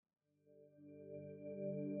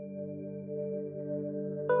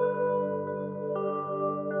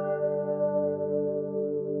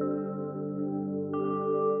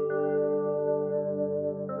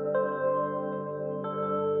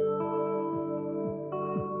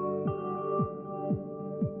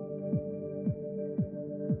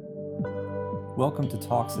Welcome to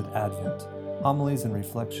Talks at Advent, homilies and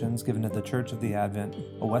reflections given at the Church of the Advent,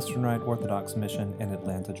 a Western Rite Orthodox mission in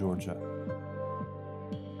Atlanta, Georgia.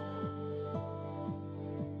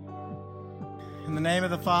 In the name of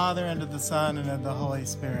the Father, and of the Son, and of the Holy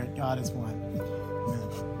Spirit, God is one. Amen.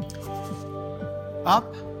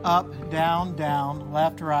 Up, up, down, down,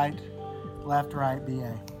 left, right,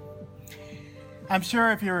 BA. I'm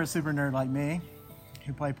sure if you're a super nerd like me,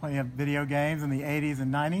 who played plenty of video games in the 80s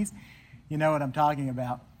and 90s, you know what I'm talking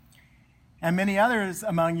about. And many others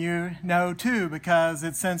among you know too, because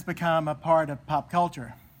it's since become a part of pop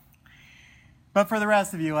culture. But for the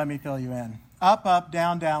rest of you, let me fill you in. Up, up,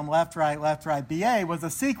 down, down, left, right, BA was a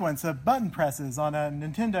sequence of button presses on a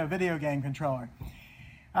Nintendo video game controller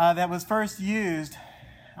that was first used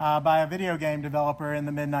by a video game developer in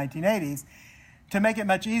the mid-1980s to make it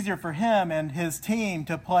much easier for him and his team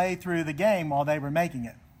to play through the game while they were making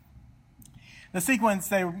it. The sequence,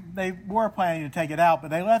 they were planning to take it out, but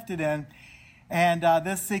they left it in, and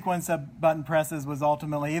this sequence of button presses was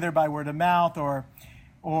ultimately either by word of mouth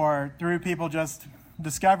or through people just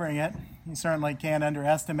discovering it. You certainly can't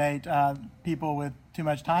underestimate people with too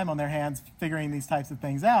much time on their hands figuring these types of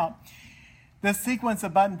things out. This sequence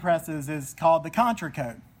of button presses is called the Contra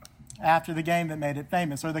Code, after the game that made it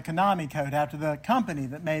famous, or the Konami Code, after the company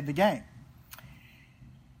that made the game.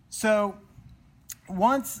 So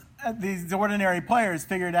once these ordinary players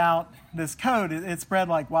figured out this code, it spread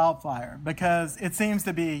like wildfire, because it seems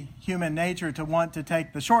to be human nature to want to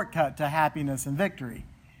take the shortcut to happiness and victory,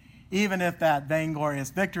 even if that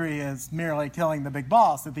vainglorious victory is merely killing the big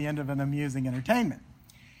boss at the end of an amusing entertainment.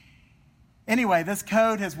 Anyway, this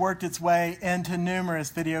code has worked its way into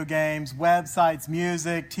numerous video games, websites,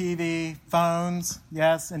 music, TV, phones.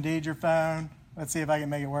 Yes, indeed, your phone. Let's see if I can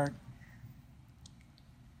make it work.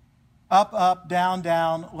 Up, up, down,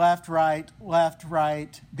 down, left, right,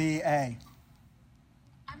 BA.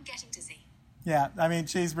 I'm getting to Z. Yeah, I mean,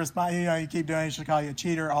 she's responding. You keep doing it, she'll call you a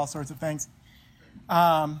cheater, all sorts of things.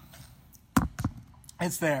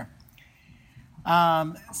 It's there.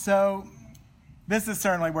 So this has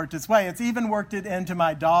certainly worked its way. It's even worked it into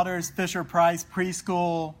my daughter's Fisher-Price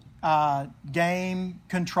preschool game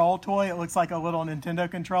control toy. It looks like a little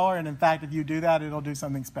Nintendo controller, and in fact, if you do that, it'll do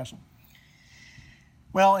something special.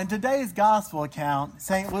 Well, in today's gospel account,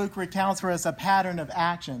 St. Luke recounts for us a pattern of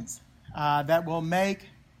actions that will make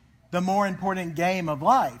the more important game of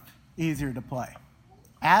life easier to play.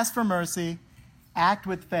 Ask for mercy, act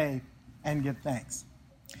with faith, and give thanks.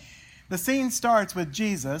 The scene starts with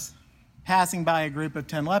Jesus passing by a group of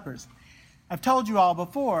 10 lepers. I've told you all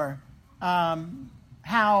before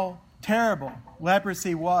how terrible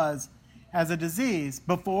leprosy was as a disease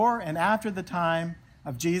before and after the time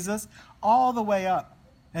of Jesus, all the way up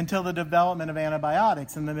until the development of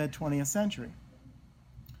antibiotics in the mid-20th century.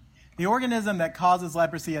 The organism that causes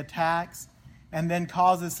leprosy attacks and then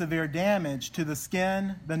causes severe damage to the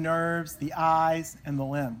skin, the nerves, the eyes, and the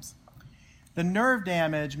limbs. The nerve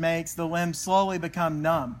damage makes the limbs slowly become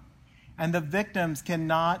numb, and the victims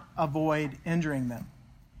cannot avoid injuring them.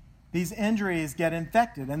 These injuries get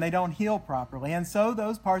infected, and they don't heal properly, and so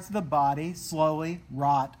those parts of the body slowly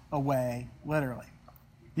rot away, literally.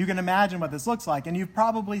 You can imagine what this looks like, and you've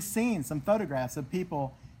probably seen some photographs of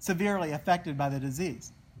people severely affected by the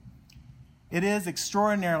disease. It is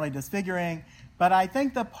extraordinarily disfiguring, but I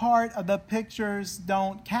think the part of the pictures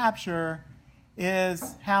don't capture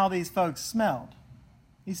is how these folks smelled.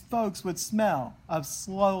 These folks would smell of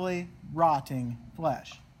slowly rotting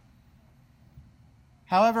flesh.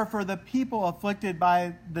 However, for the people afflicted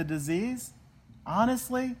by the disease,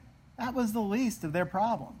 honestly, that was the least of their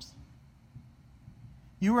problems.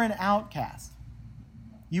 You were an outcast.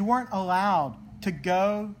 You weren't allowed to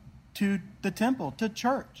go to the temple, to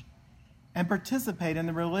church, and participate in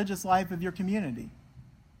the religious life of your community.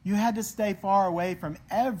 You had to stay far away from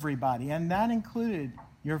everybody, and that included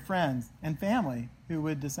your friends and family who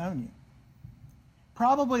would disown you.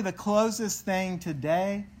 Probably the closest thing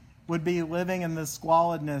today would be living in the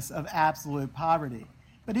squalidness of absolute poverty.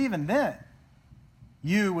 But even then,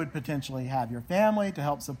 you would potentially have your family to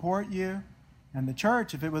help support you, and the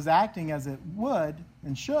church, if it was acting as it would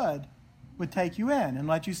and should, would take you in and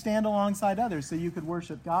let you stand alongside others so you could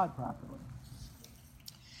worship God properly.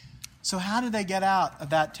 So how did they get out of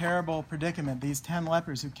that terrible predicament, these 10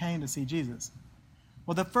 lepers who came to see Jesus?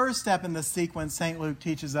 Well, the first step in this sequence, St. Luke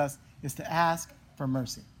teaches us, is to ask for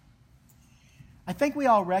mercy. I think we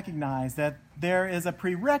all recognize that there is a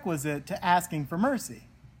prerequisite to asking for mercy.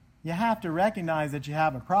 You have to recognize that you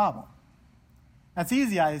have a problem. That's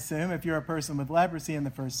easy, I assume, if you're a person with leprosy in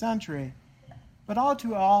the first century. But all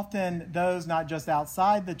too often, those not just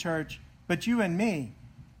outside the church, but you and me,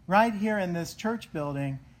 right here in this church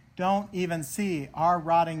building, don't even see our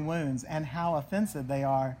rotting wounds and how offensive they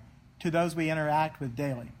are to those we interact with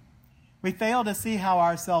daily. We fail to see how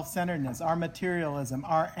our self-centeredness, our materialism,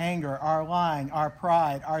 our anger, our lying, our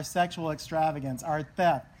pride, our sexual extravagance, our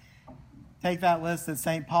theft, take that list that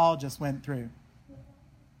St. Paul just went through,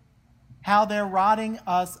 how they're rotting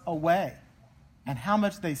us away and how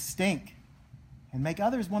much they stink and make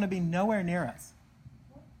others want to be nowhere near us.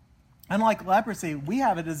 Unlike leprosy, we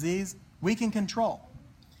have a disease we can control.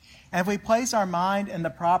 And if we place our mind in the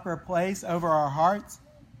proper place over our hearts,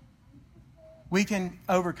 we can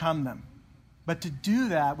overcome them. But to do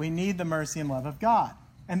that, we need the mercy and love of God.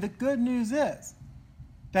 And the good news is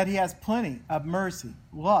that He has plenty of mercy,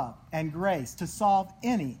 love, and grace to solve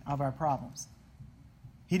any of our problems.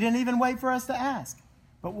 He didn't even wait for us to ask.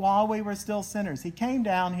 But while we were still sinners, He came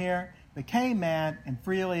down here, became man, and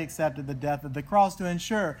freely accepted the death of the cross to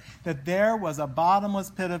ensure that there was a bottomless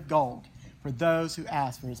pit of gold for those who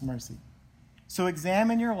ask for His mercy. So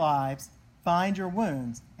examine your lives, find your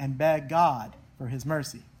wounds, and beg God for His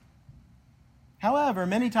mercy. However,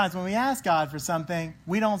 many times when we ask God for something,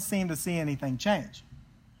 we don't seem to see anything change.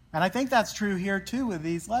 And I think that's true here too with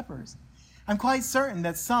these lepers. I'm quite certain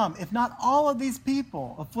that some, if not all of these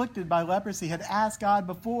people afflicted by leprosy had asked God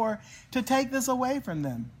before to take this away from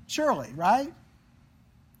them. Surely, right?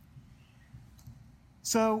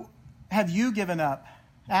 So, have you given up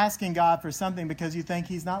asking God for something because you think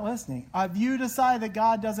He's not listening? Have you decided that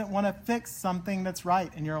God doesn't want to fix something that's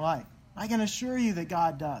right in your life? I can assure you that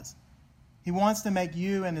God does. He wants to make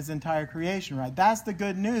you and His entire creation right. That's the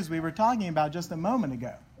good news we were talking about just a moment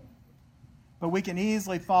ago. But we can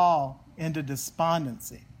easily fall into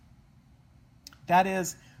despondency. That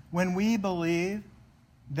is, when we believe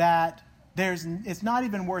that it's not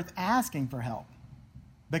even worth asking for help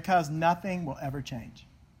because nothing will ever change.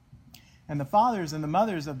 And the fathers and the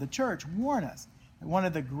mothers of the church warn us that one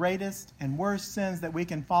of the greatest and worst sins that we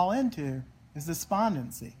can fall into is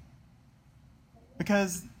despondency.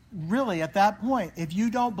 Because really, at that point, if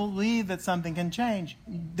you don't believe that something can change,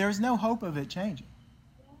 there's no hope of it changing.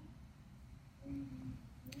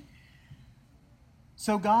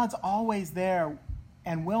 So God's always there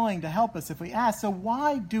and willing to help us if we ask. So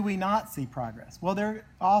why do we not see progress? Well, there are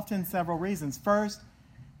often several reasons. First,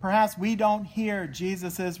 perhaps we don't hear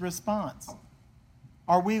Jesus' response.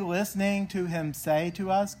 Are we listening to Him say to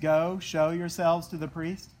us, "Go, show yourselves to the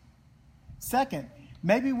priest"? Second,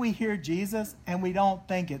 maybe we hear Jesus and we don't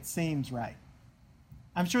think it seems right.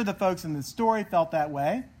 I'm sure the folks in the story felt that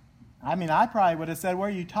way. I mean, I probably would have said, "What are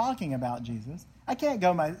you talking about, Jesus? I can't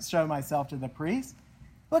go show myself to the priest.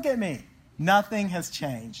 Look at me. Nothing has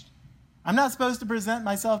changed. I'm not supposed to present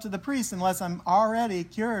myself to the priest unless I'm already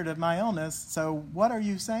cured of my illness. So what are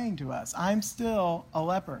you saying to us? I'm still a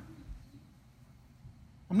leper.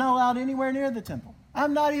 I'm not allowed anywhere near the temple.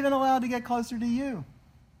 I'm not even allowed to get closer to you."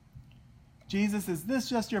 Jesus, is this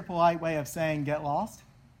just your polite way of saying get lost?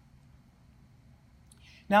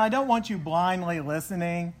 Now, I don't want you blindly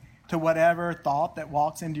listening to whatever thought that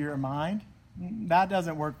walks into your mind. That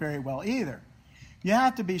doesn't work very well either. You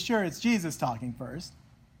have to be sure it's Jesus talking first,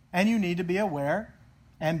 and you need to be aware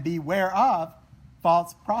and beware of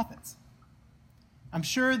false prophets. I'm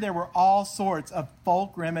sure there were all sorts of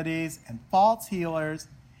folk remedies and false healers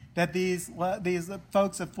that these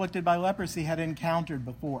folks afflicted by leprosy had encountered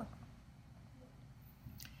before.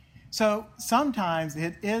 So sometimes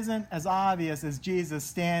it isn't as obvious as Jesus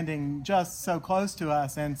standing just so close to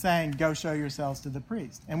us and saying, "Go show yourselves to the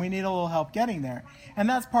priest." And we need a little help getting there. And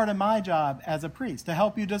that's part of my job as a priest, to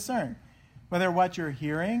help you discern whether what you're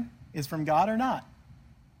hearing is from God or not.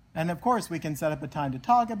 And of course, we can set up a time to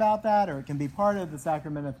talk about that, or it can be part of the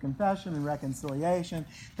sacrament of confession and reconciliation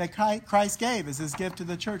that Christ gave as His gift to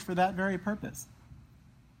the church for that very purpose.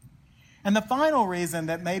 And the final reason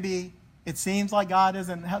that maybe it seems like God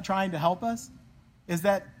isn't trying to help us is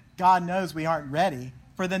that God knows we aren't ready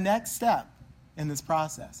for the next step in this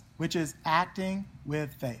process, which is acting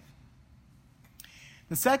with faith.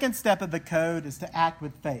 The second step of the code is to act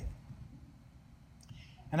with faith.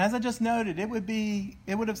 And as I just noted, it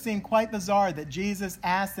would have seemed quite bizarre that Jesus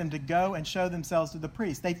asked them to go and show themselves to the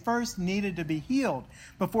priest. They first needed to be healed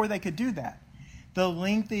before they could do that. The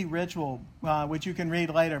lengthy ritual, which you can read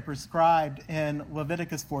later, prescribed in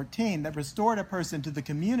Leviticus 14, that restored a person to the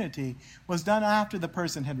community, was done after the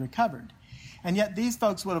person had recovered. And yet these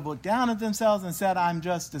folks would have looked down at themselves and said, "I'm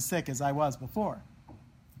just as sick as I was before."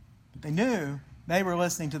 But they knew they were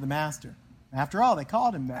listening to the Master. After all, they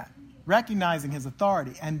called Him that, recognizing His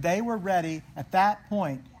authority, and they were ready at that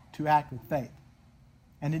point to act with faith.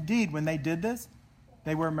 And indeed, when they did this,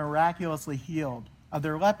 they were miraculously healed of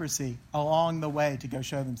their leprosy along the way to go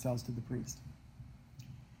show themselves to the priest.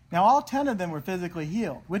 Now, all 10 of them were physically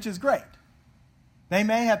healed, which is great. They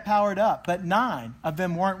may have powered up, but 9 of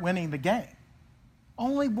them weren't winning the game.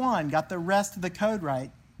 Only 1 got the rest of the code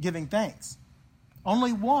right, giving thanks.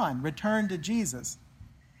 Only 1 returned to Jesus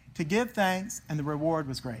to give thanks, and the reward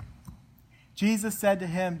was great. Jesus said to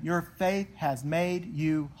him, "Your faith has made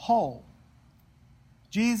you whole."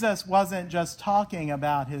 Jesus wasn't just talking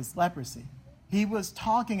about his leprosy. He was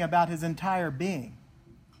talking about his entire being.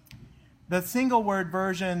 The single word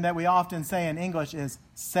version that we often say in English is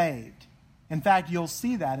saved. In fact, you'll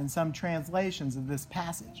see that in some translations of this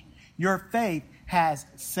passage. Your faith has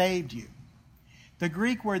saved you. The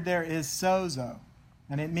Greek word there is sozo,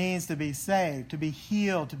 and it means to be saved, to be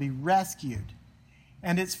healed, to be rescued.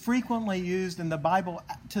 And it's frequently used in the Bible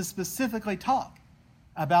to specifically talk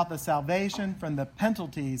about the salvation from the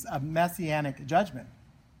penalties of messianic judgment,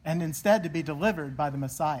 and instead to be delivered by the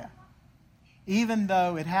Messiah, even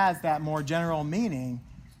though it has that more general meaning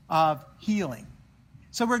of healing.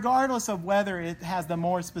 So regardless of whether it has the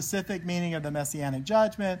more specific meaning of the messianic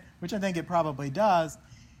judgment, which I think it probably does,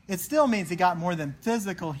 it still means he got more than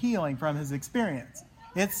physical healing from his experience.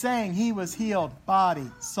 It's saying he was healed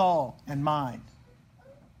body, soul, and mind.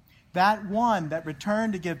 That one that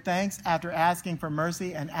returned to give thanks after asking for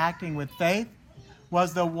mercy and acting with faith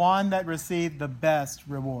was the one that received the best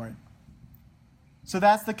reward. So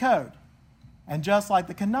that's the code. And just like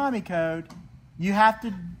the Konami code, you have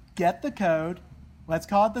to get the code, let's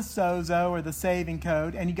call it the sozo or the saving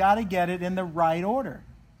code, and you got to get it in the right order.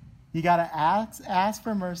 You got to ask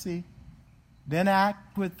for mercy, then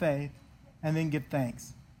act with faith, and then give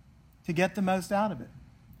thanks to get the most out of it.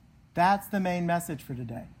 That's the main message for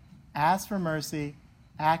today. Ask for mercy,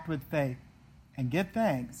 act with faith, and give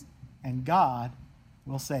thanks, and God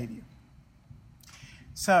will save you.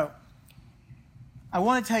 So, I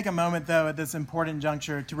want to take a moment, though, at this important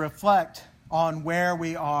juncture to reflect on where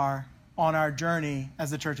we are on our journey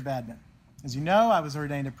as the Church of Advent. As you know, I was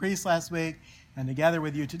ordained a priest last week, and together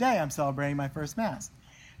with you today, I'm celebrating my first Mass.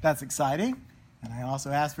 That's exciting, and I also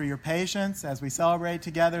ask for your patience as we celebrate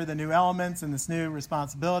together the new elements and this new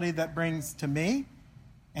responsibility that brings to me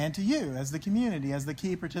and to you as the community, as the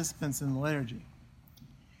key participants in the liturgy.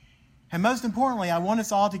 And most importantly, I want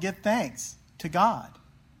us all to give thanks to God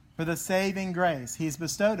for the saving grace He's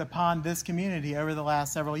bestowed upon this community over the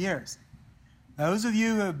last several years. Those of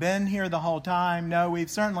you who have been here the whole time know we've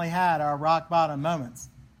certainly had our rock bottom moments,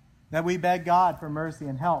 that we begged God for mercy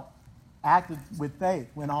and help, acted with faith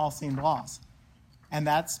when all seemed lost. And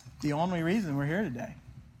that's the only reason we're here today.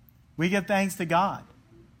 We give thanks to God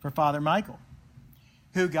for Father Michael,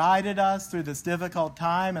 who guided us through this difficult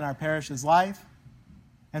time in our parish's life,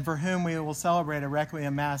 and for whom we will celebrate a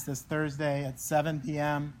Requiem Mass this Thursday at 7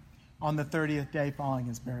 p.m. on the 30th day following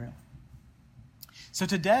his burial. So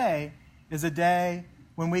today is a day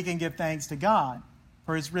when we can give thanks to God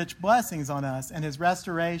for his rich blessings on us and his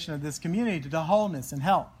restoration of this community to wholeness and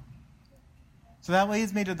health. So that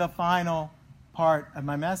leads me to the final part of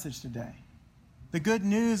my message today. The good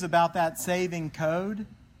news about that saving code: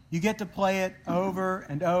 you get to play it over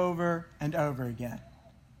and over and over again,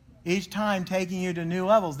 each time taking you to new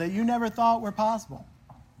levels that you never thought were possible.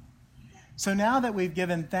 So now that we've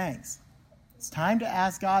given thanks, it's time to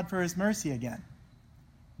ask God for his mercy again.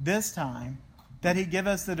 This time, that he give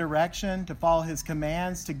us the direction to follow his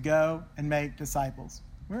commands to go and make disciples.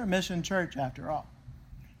 We're a mission church, after all.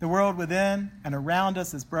 The world within and around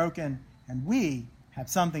us is broken, and we have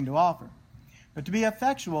something to offer. But to be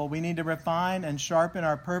effectual, we need to refine and sharpen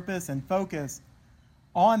our purpose and focus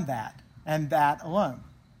on that and that alone.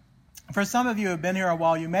 For some of you who have been here a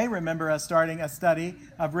while, you may remember us starting a study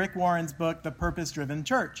of Rick Warren's book, The Purpose-Driven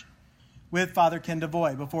Church, with Father Ken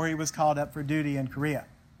DeVoy before he was called up for duty in Korea.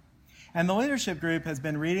 And the leadership group has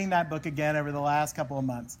been reading that book again over the last couple of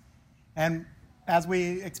months. And as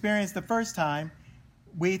we experienced the first time,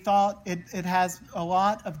 we thought it has a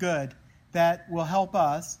lot of good that will help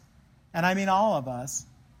us, and I mean all of us,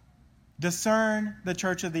 discern the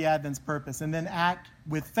Church of the Advent's purpose and then act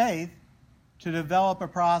with faith to develop a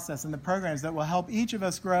process and the programs that will help each of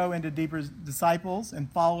us grow into deeper disciples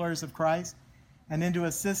and followers of Christ and into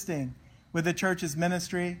assisting with the church's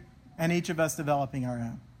ministry and each of us developing our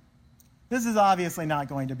own. This is obviously not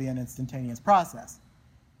going to be an instantaneous process,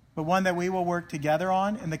 but one that we will work together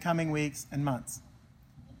on in the coming weeks and months.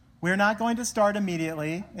 We're not going to start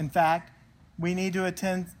immediately. In fact, we need to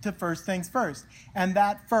attend to first things first. And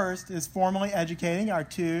that first is formally educating our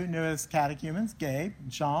 2 newest catechumens, Gabe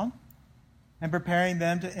and Sean, and preparing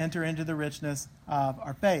them to enter into the richness of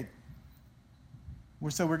our faith.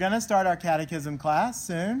 So we're going to start our catechism class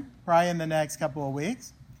soon, probably in the next couple of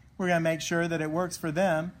weeks. We're going to make sure that it works for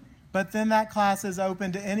them. But then that class is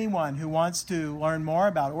open to anyone who wants to learn more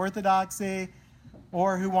about orthodoxy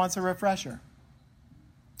or who wants a refresher.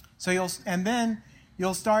 Then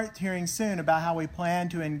you'll start hearing soon about how we plan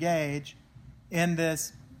to engage in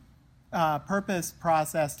this purpose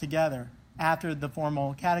process together after the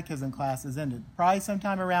formal catechism class is ended, probably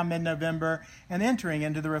sometime around mid-November and entering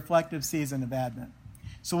into the reflective season of Advent.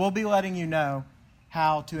 So we'll be letting you know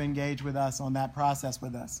how to engage with us on that process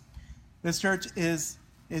with us. This church is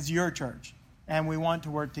your church, and we want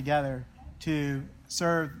to work together to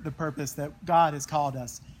serve the purpose that God has called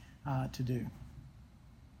us to do.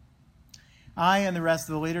 I and the rest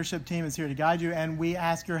of the leadership team is here to guide you, and we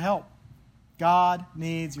ask your help. God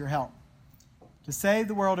needs your help. To save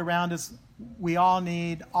the world around us, we all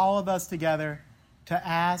need, all of us together, to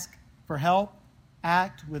ask for help,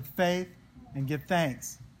 act with faith, and give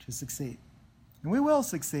thanks to succeed. And we will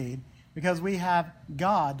succeed because we have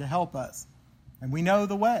God to help us, and we know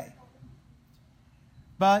the way.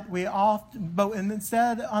 But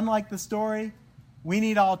instead, unlike the story, we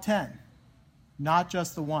need all 10, not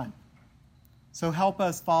just the one. So help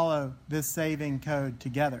us follow this saving code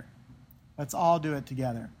together. Let's all do it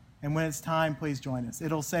together. And when it's time, please join us.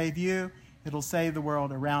 It'll save you. It'll save the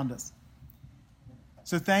world around us.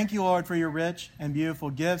 So thank you, Lord, for your rich and beautiful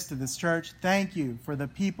gifts to this church. Thank you for the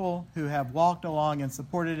people who have walked along and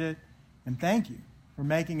supported it. And thank you for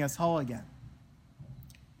making us whole again.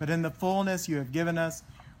 But in the fullness you have given us,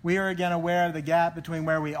 we are again aware of the gap between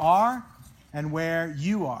where we are and where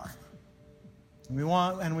you are.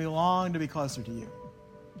 And we long to be closer to you.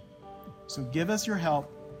 So give us your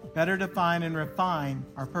help, better define and refine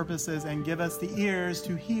our purposes, and give us the ears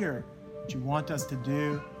to hear what you want us to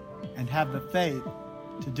do and have the faith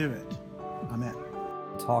to do it. Amen.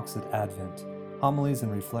 Talks at Advent. Homilies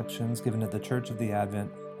and reflections given at the Church of the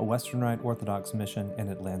Advent, a Western Rite Orthodox mission in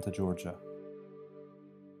Atlanta, Georgia.